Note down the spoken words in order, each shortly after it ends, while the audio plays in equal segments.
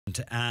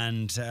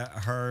and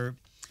her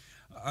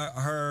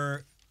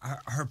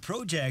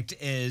project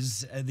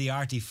is the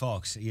Arty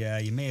Fox. Yeah,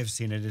 you may have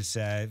seen it. It's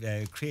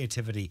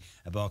creativity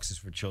boxes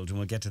for children.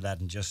 We'll get to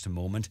that in just a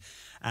moment.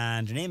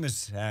 And her name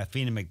is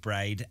Fiona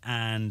McBride,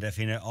 and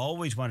Fiona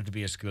always wanted to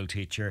be a school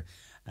teacher,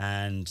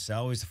 and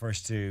always the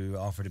first to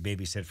offer to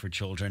babysit for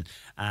children,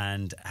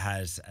 and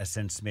has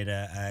since made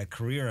a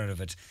career out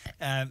of it.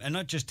 And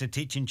not just to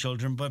teaching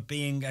children, but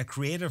being a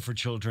creator for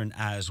children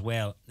as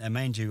well.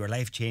 Mind you, her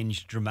life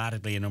changed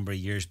dramatically a number of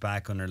years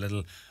back when her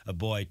little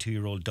boy,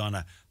 2-year-old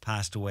Donna,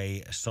 passed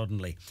away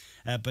suddenly.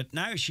 But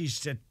now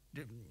she's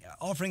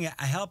offering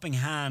a helping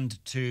hand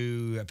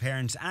to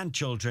parents and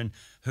children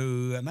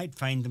who might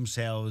find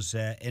themselves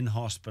in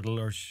hospital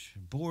or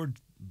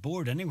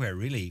bored anywhere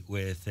really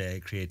with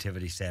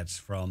creativity sets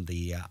from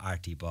the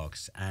Arty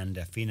Box. And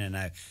Fiona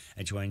now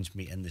joins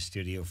me in the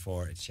studio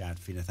for a chat.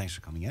 Fiona, thanks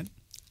for coming in.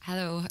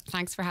 Hello,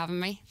 thanks for having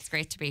me. It's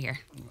great to be here.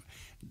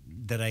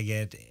 Did I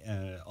get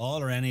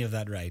all or any of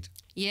that right?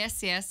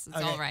 Yes, it's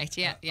okay. All right.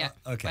 Yeah.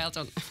 Okay. Well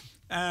done.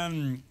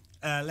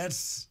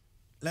 Let's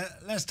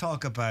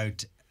talk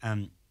about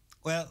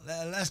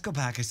let's go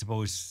back, I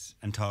suppose,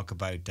 and talk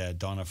about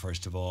Donna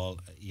first of all.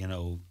 You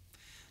know,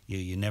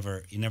 you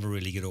never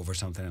really get over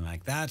something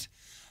like that,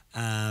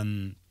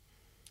 and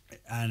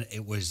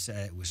it was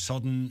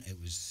sudden. It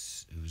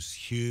was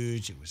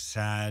huge. It was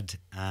sad,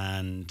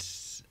 and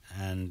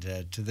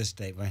to this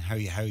day, how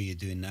are you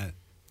doing now?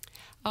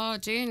 Oh,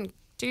 doing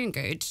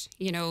good.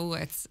 You know,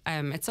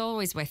 it's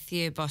always with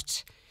you,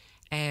 but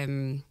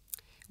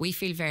we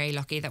feel very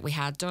lucky that we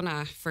had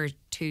Donna for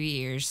 2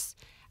 years,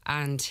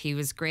 and he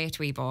was a great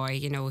wee boy.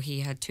 You know, he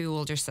had 2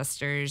 older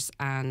sisters,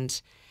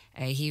 and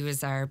he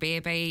was our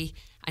baby,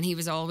 and he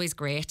was always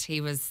great.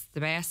 He was the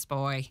best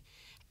boy.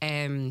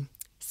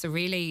 So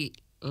really,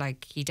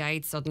 like, he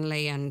died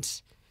suddenly, and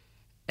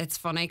it's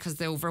funny because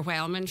the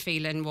overwhelming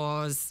feeling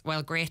was,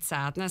 well, great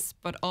sadness,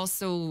 but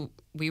also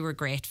we were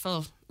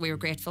grateful. We were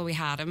grateful we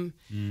had him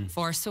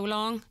for so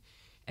long.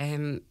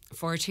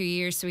 For 2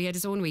 years, so he had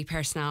his own wee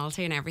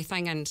personality and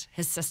everything, and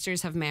his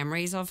sisters have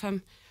memories of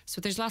him, so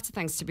there's lots of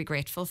things to be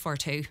grateful for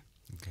too.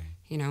 Okay.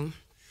 You know,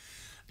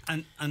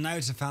 and now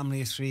it's a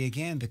family of 3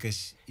 again,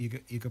 because you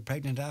got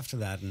pregnant after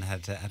that and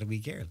had a wee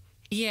girl.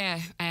 Yeah,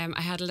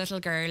 I had a little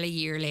girl a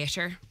year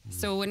later,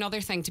 so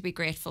another thing to be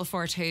grateful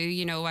for too.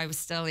 You know, I was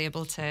still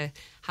able to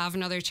have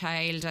another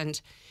child,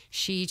 and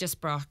she just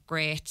brought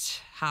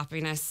great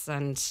happiness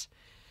and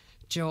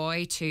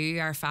joy to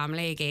our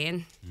family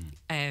again.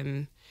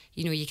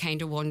 You know, you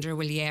kind of wonder,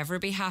 will you ever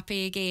be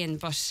happy again?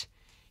 But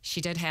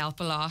she did help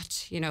a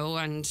lot, you know,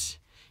 and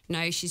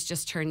now she's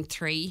just turned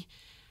 3,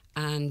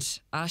 and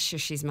sure,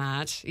 she's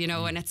mad, you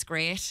know, and it's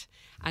great.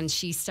 And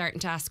she's starting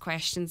to ask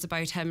questions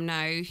about him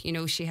now. You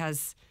know, she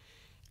has,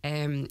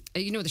 you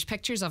know, there's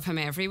pictures of him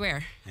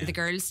everywhere. Yeah. The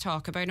girls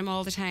talk about him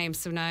all the time.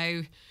 So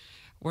now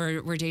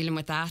we're dealing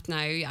with that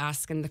now,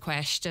 asking the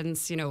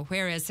questions, you know,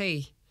 where is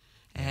he?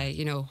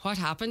 You know, what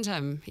happened to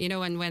him? You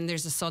know, and when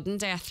there's a sudden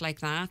death like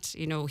that,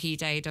 you know, he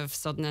died of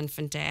sudden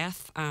infant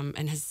death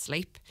in his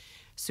sleep.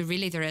 So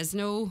really there is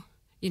no,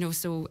 you know,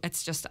 so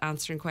it's just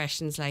answering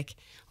questions like,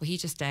 well, he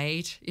just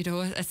died. You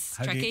know, it's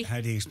tricky.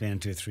 How do you explain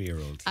it to a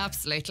 3-year-old?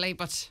 Absolutely,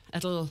 but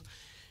it'll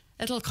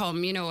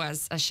come, you know,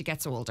 as she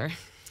gets older.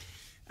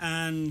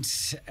 And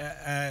so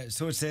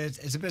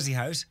it's a busy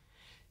house.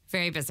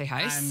 Very busy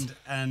house.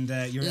 And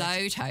you're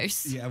loud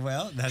house. Yeah,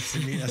 well, that's to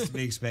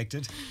be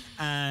expected.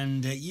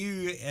 And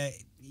you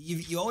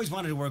always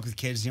wanted to work with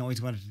kids. You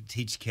always wanted to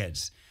teach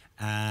kids,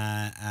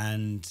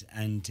 and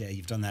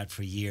you've done that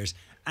for years.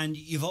 And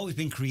you've always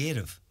been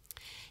creative.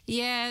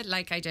 Yeah,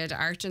 like I did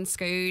art in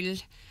school,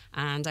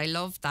 and I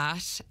loved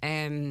that.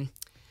 And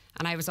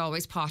I was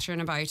always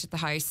pottering about at the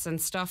house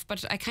and stuff,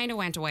 but I kind of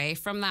went away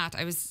from that.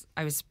 I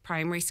was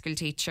primary school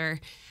teacher,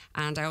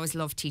 and I always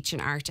loved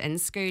teaching art in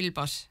school,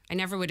 but I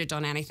never would have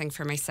done anything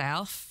for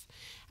myself.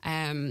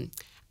 And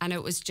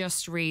it was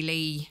just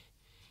really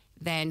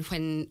then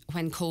when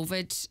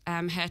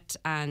COVID hit,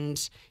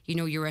 and you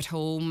know, you're at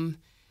home.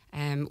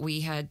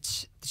 We had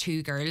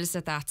 2 girls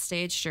at that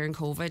stage during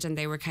COVID, and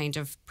they were kind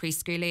of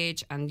preschool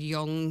age and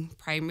young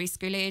primary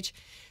school age.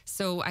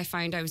 So I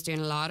found I was doing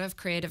a lot of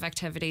creative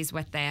activities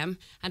with them,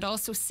 and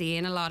also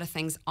seeing a lot of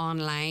things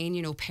online,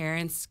 you know,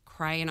 parents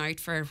crying out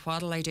for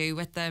what'll I do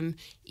with them,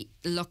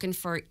 looking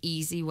for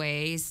easy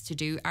ways to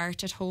do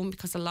art at home,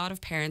 because a lot of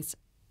parents,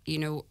 you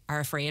know, are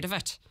afraid of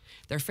it.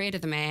 They're afraid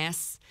of the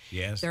mess.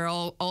 Yes. They're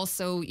all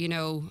also, you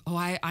know,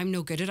 I'm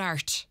no good at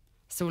art.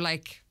 So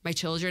like my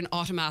children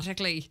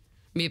automatically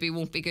maybe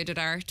won't be good at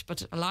art,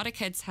 but a lot of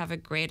kids have a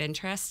great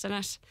interest in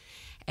it.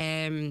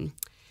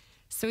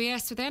 So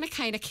then it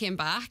kind of came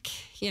back,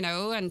 you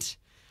know, and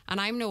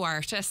I'm no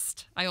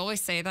artist. I always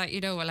say that,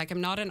 you know, like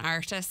I'm not an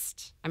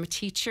artist. I'm a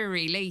teacher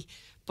really,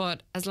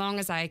 but as long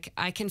as I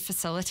can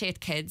facilitate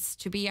kids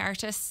to be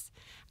artists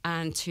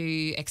and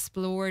to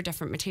explore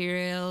different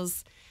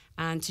materials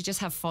and to just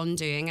have fun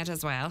doing it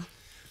as well.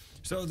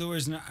 So there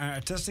was an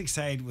artistic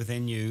side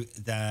within you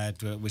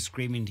that was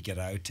screaming to get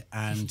out,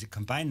 and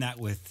combine that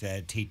with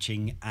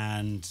teaching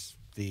and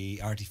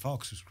the Artie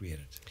Fox was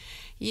created.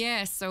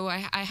 Yeah, so I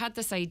had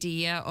this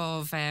idea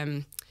of,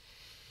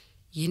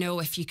 you know,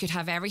 if you could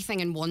have everything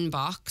in one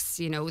box,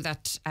 you know,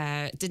 that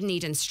didn't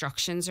need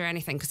instructions or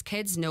anything, because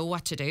kids know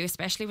what to do,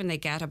 especially when they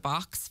get a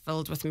box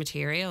filled with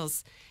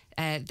materials.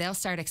 They'll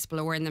start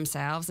exploring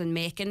themselves and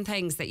making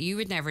things that you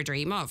would never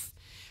dream of.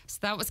 So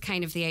that was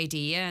kind of the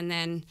idea. And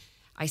then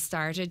I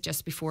started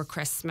just before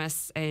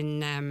Christmas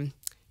in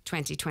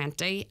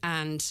 2020,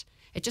 and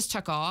it just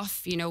took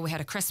off. You know, we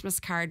had a Christmas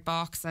card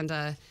box and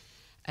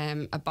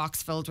a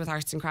box filled with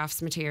arts and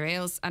crafts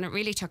materials, and it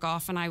really took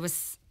off. And I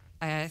was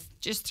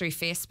just through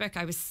Facebook,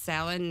 I was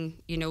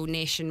selling, you know,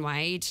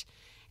 nationwide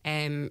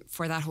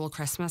for that whole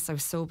Christmas. I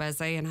was so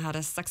busy, and I had a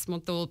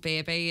 6-month-old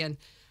baby, and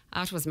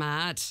that was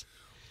mad.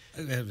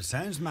 It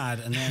sounds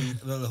mad, and then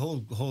well, the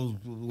whole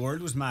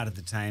world was mad at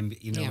the time,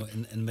 you know,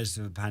 in the midst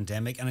of a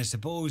pandemic. And I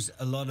suppose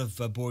a lot of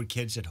bored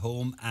kids at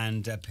home,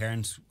 and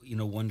parents, you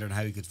know, wondering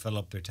how you could fill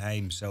up their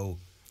time. So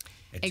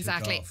it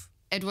exactly, took off.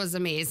 It was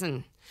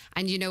amazing,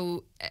 and you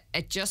know,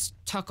 it just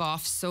took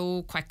off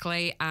so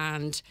quickly,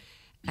 and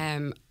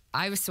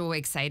I was so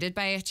excited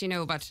by it, you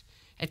know, but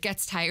it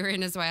gets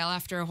tiring as well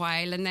after a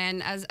while. And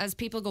then as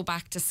people go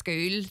back to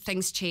school,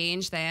 things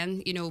change.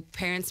 Then, you know,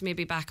 parents may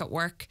be back at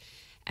work.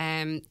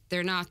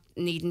 They're not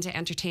needing to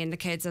entertain the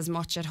kids as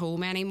much at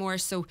home anymore.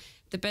 So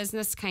the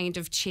business kind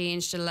of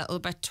changed a little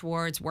bit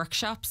towards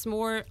workshops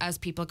more as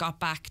people got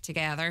back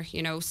together,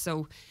 you know.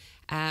 So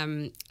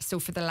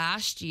for the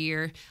last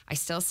year, I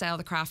still sell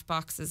the craft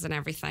boxes and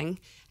everything,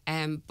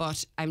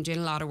 but I'm doing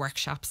a lot of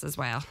workshops as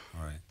well.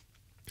 All right.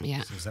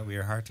 Yeah. So is that where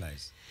your heart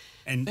lies?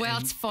 Well,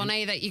 it's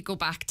funny that you go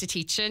back to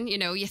teaching. You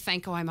know, you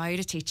think, oh, I'm out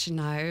of teaching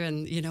now,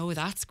 and you know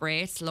that's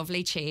great. It's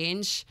lovely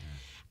change. Yeah.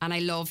 And I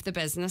love the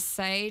business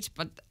side,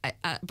 but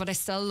I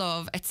still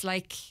love, it's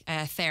like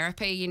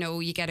therapy. You know,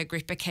 you get a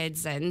group of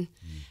kids in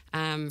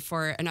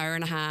for an hour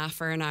and a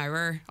half or an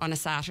hour on a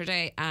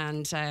Saturday,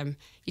 and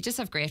you just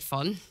have great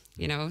fun,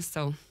 you know,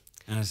 so.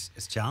 And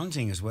it's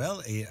challenging as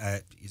well,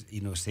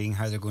 you know, seeing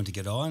how they're going to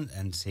get on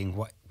and seeing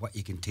what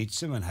you can teach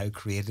them and how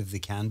creative they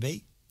can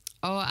be.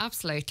 Oh,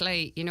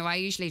 absolutely. You know, I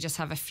usually just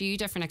have a few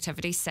different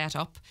activities set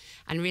up,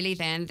 and really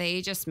then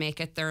they just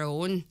make it their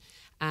own.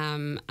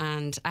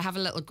 And I have a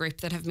little group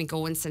that have been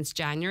going since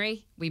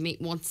January. We meet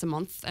once a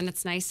month, and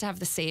it's nice to have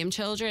the same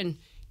children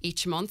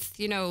each month,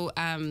 you know,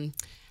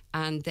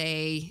 and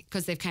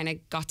because they've kind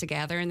of got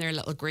together in their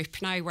little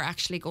group now. We're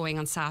actually going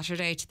on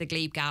Saturday to the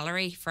Glebe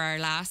Gallery for our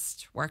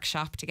last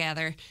workshop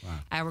together.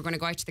 Wow. We're going to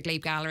go out to the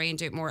Glebe Gallery and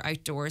do it more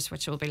outdoors,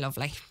 which will be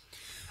lovely.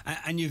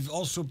 And you've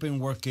also been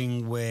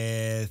working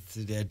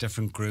with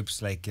different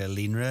groups like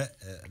Línra,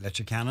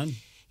 Leitrim.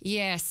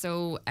 Yeah,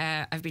 so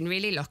I've been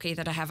really lucky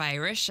that I have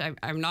Irish.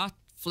 I'm not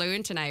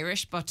fluent in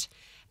Irish, but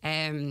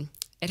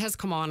it has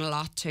come on a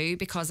lot too,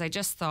 because I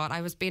just thought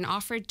I was being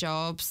offered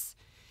jobs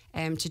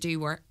to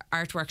do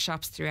art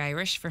workshops through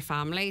Irish for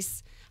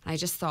families. And I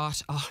just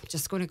thought, oh, I'm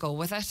just going to go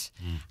with it.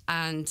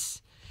 And,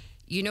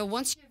 you know,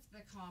 once you have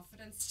the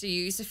confidence to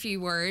use a few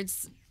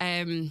words,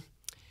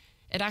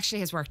 it actually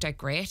has worked out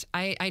great.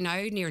 I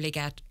now nearly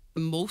get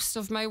most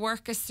of my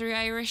work is through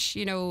Irish,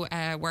 you know,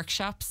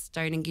 workshops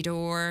down in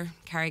Gweedore,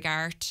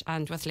 Carrigart,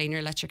 and with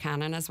Línra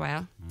Leitrim as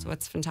well. So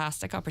it's a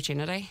fantastic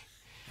opportunity.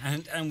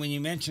 And when you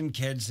mention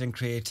kids and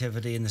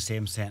creativity in the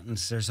same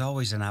sentence, there's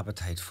always an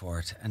appetite for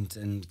it.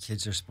 And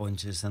kids are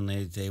sponges, and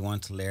they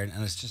want to learn.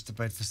 And it's just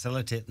about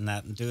facilitating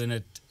that and doing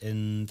it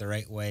in the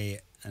right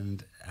way,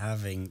 and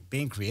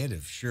being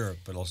creative, sure,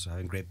 but also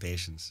having great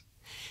patience.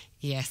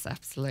 Yes,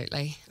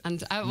 absolutely.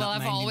 And I've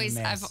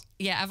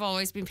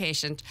always been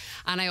patient,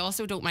 and I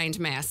also don't mind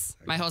mess.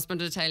 My husband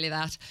will tell you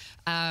that.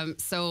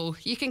 So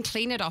you can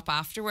clean it up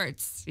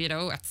afterwards. You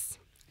know, it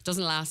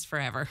doesn't last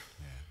forever.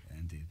 Yeah,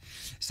 indeed.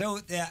 So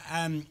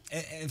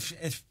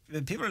if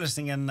people are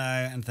listening in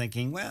now and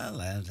thinking,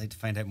 well, I'd like to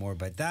find out more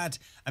about that.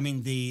 I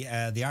mean,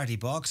 the Artie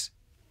Box,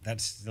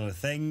 that's still a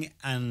thing,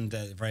 and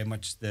very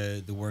much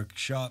the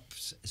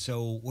workshops.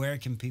 So where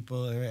can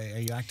people? Are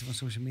you active on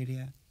social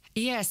media?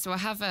 Yeah, so I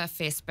have a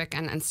Facebook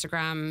and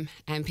Instagram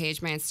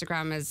page. My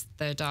Instagram is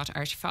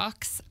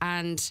the.artiefox,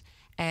 and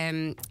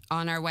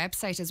on our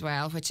website as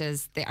well, which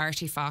is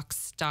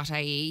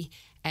theartiefox.ie,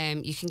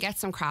 you can get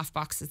some craft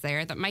boxes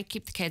there that might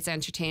keep the kids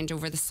entertained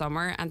over the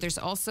summer. And there's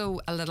also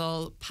a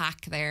little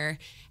pack there.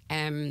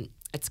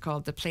 It's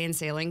called the Plain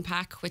Sailing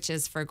Pack, which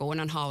is for going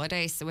on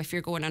holidays. So if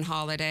you're going on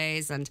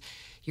holidays and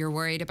you're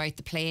worried about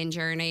the plane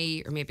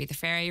journey or maybe the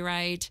ferry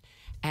ride,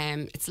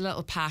 it's a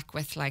little pack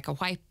with like a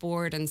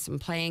whiteboard and some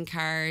playing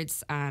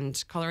cards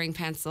and colouring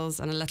pencils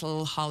and a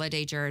little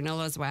holiday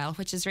journal as well,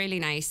 which is really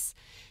nice,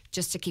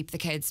 just to keep the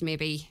kids,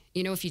 maybe,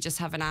 you know, if you just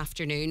have an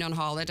afternoon on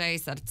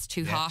holidays that it's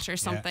too hot or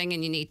something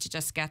and you need to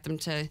just get them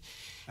to...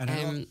 And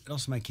it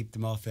also might keep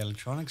them off the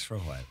electronics for a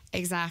while.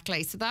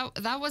 Exactly. So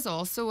that was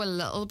also a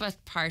little bit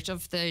part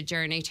of the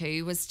journey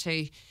too, was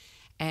to,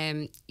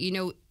 you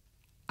know,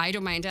 I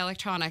don't mind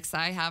electronics.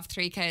 I have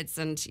 3 kids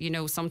and, you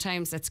know,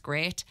 sometimes it's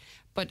great,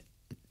 but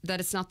that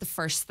it's not the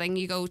first thing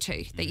you go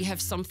to, that you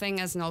have something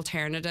as an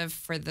alternative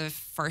for the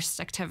first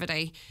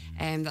activity,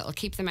 that'll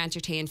keep them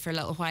entertained for a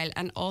little while,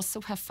 and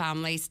also have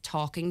families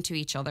talking to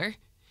each other.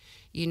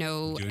 You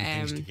know,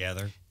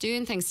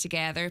 doing things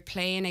together,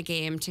 playing a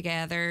game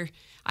together.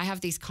 I have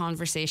these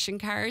conversation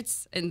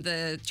cards in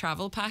the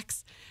travel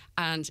packs,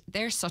 and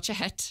they're such a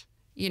hit.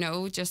 You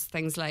know, just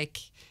things like,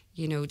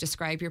 you know,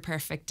 describe your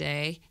perfect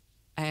day.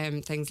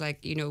 Things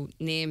like, you know,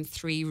 name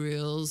 3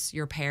 rules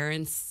your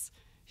parents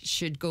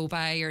should go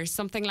by, or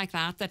something like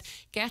that, that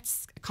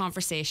gets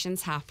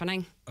conversations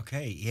happening.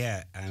 Okay,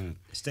 yeah.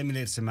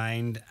 Stimulates the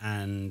mind,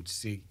 and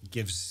it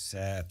gives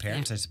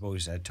parents, I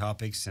suppose,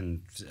 topics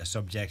and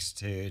subjects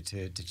to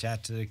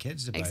chat to their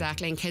kids about.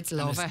 Exactly, and kids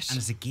love it. And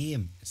it's a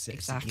game. It's a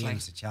game.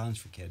 It's a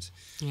challenge for kids.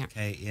 Yeah.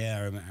 Okay,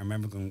 yeah. I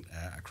remember going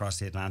across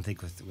the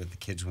Atlantic with the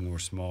kids when they were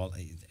small.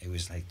 It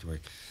was like they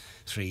were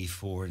 3,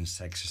 4, and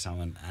 6 or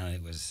something, and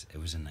it was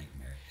a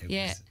nightmare.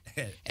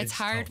 It's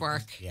hard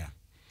work. Yeah.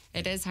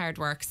 It is hard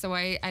work. So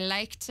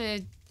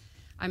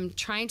I'm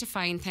trying to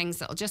find things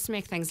that'll just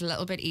make things a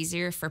little bit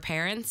easier for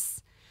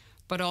parents,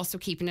 but also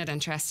keeping it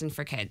interesting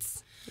for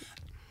kids.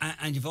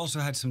 And you've also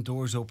had some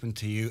doors open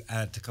to you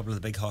at a couple of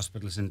the big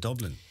hospitals in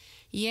Dublin.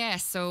 Yeah,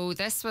 so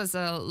this was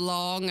a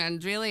long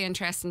and really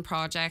interesting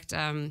project.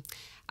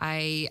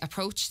 I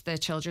approached the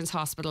Children's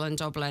Hospital in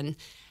Dublin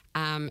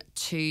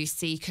to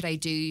see could I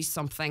do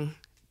something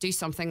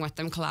with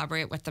them,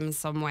 collaborate with them in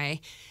some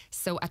way.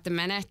 So at the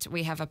minute,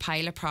 we have a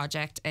pilot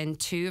project in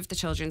 2 of the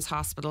children's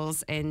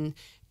hospitals in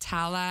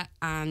Tala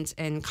and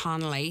in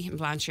Connolly, in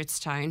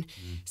Blanchardstown.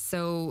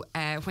 So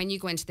when you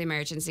go into the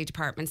emergency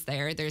departments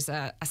there's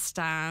a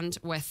stand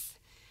with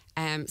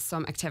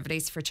some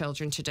activities for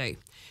children to do.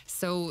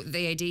 So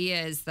the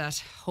idea is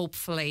that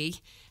hopefully,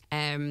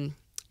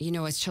 you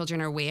know, as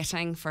children are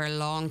waiting for a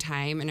long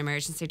time in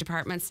emergency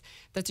departments,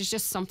 that there's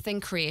just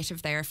something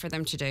creative there for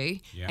them to do.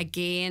 Yeah.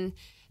 Again,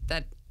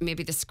 that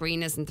maybe the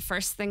screen isn't the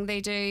first thing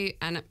they do,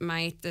 and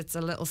it's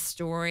a little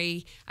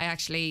story. I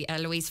actually,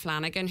 Louise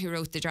Flanagan, who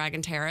wrote the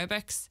Dragon Terror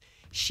books,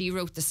 she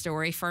wrote the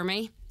story for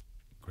me.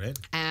 Great.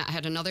 I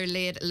had another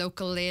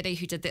local lady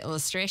who did the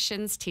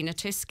illustrations, Tina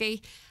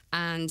Tusky,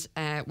 and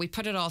we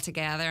put it all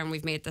together, and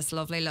we've made this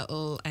lovely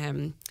little,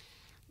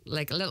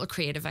 like a little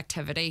creative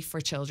activity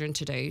for children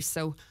to do.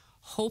 So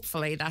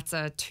hopefully that's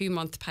a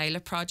 2-month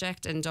pilot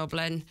project in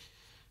Dublin,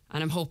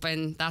 and I'm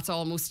hoping that's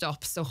almost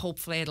up. So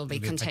hopefully it'll be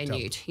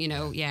continued, you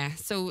know, yeah.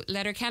 So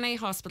Letterkenny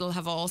Hospital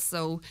have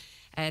also,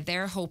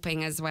 they're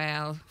hoping as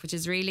well, which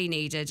is really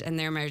needed in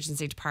their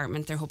emergency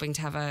department, they're hoping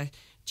to have a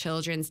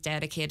children's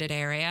dedicated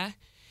area.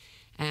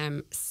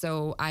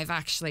 So I've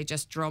actually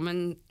just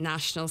Drummond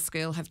National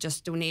School have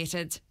just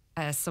donated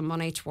some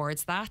money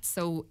towards that.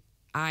 So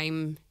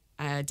I'm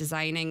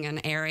designing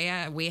an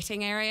area, a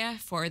waiting area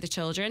for the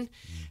children.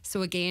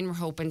 So again, we're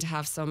hoping to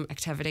have some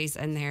activities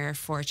in there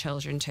for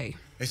children too.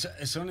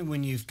 It's only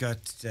when you've got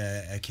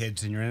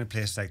kids and you're in a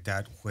place like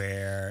that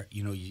where,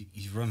 you know,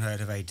 you've run out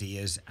of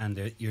ideas,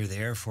 and you're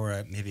there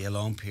for maybe a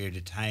long period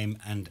of time,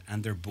 and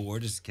they're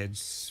bored, as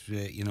kids,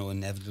 you know,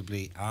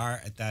 inevitably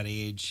are at that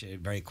age.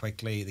 Very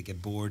quickly they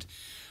get bored.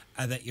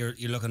 That you're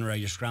looking around,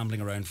 you're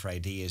scrambling around for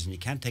ideas, and you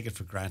can't take it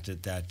for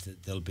granted that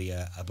there'll be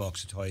a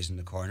box of toys in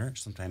the corner.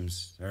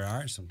 Sometimes there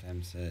are,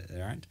 sometimes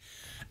there aren't.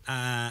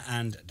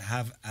 And to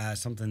have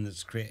something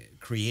that's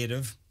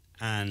creative,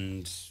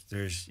 and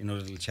there's, you know,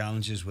 little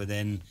challenges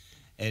within,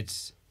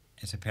 it's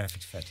a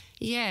perfect fit.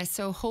 Yeah,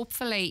 so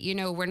hopefully, you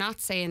know, we're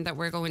not saying that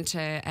we're going to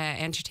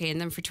entertain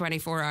them for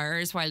 24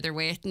 hours while they're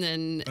waiting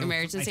in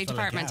emergency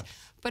department,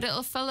 but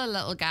it'll fill a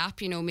little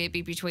gap, you know,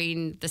 maybe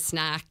between the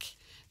snack,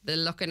 the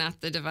looking at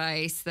the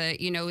device,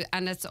 you know,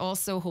 and it's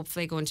also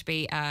hopefully going to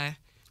be a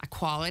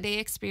quality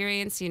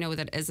experience, you know,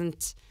 that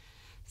isn't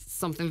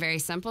something very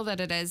simple, that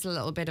it is a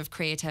little bit of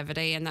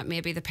creativity, and that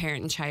maybe the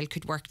parent and child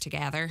could work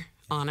together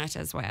on it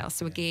as well.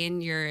 So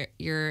again,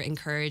 you're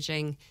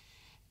encouraging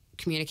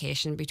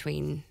communication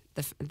between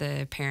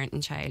the parent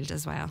and child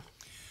as well.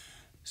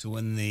 So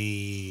when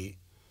a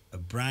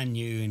brand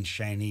new and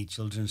shiny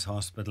children's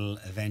hospital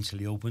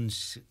eventually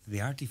opens,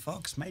 the Artie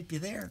Fox might be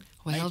there.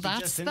 Well,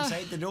 that's just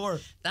inside the door.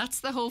 That's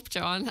the hope,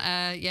 John.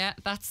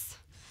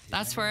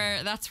 That's where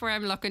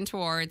I'm looking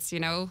towards. You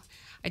know,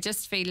 I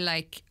just feel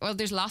like, well,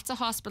 there's lots of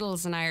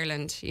hospitals in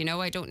Ireland. You know,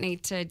 I don't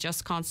need to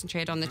just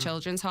concentrate on the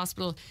children's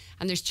hospital,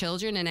 and there's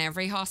children in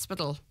every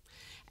hospital.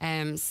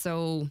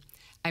 So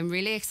I'm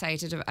really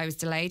excited. I was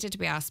delighted to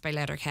be asked by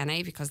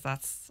Letterkenny, because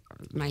that's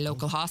my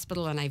local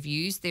hospital, and I've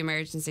used the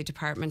emergency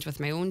department with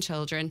my own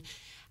children.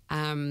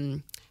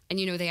 And,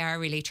 you know, they are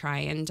really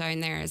trying down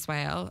there as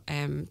well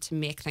to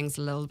make things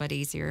a little bit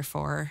easier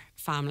for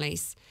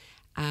families.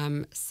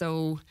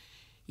 So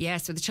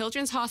the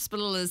Children's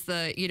Hospital is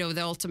the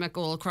ultimate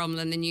goal,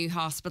 Crumlin, the new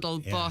hospital,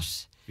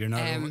 but... You're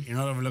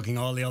not overlooking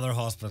all the other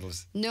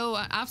hospitals. No,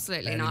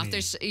 absolutely not.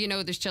 There's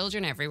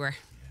children everywhere.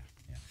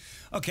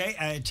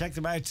 Okay, check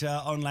them out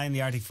online,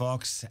 the Artie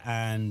Fox,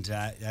 and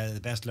the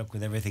best luck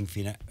with everything,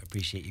 Fiona.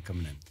 Appreciate you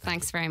coming in.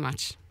 Thanks very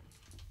much.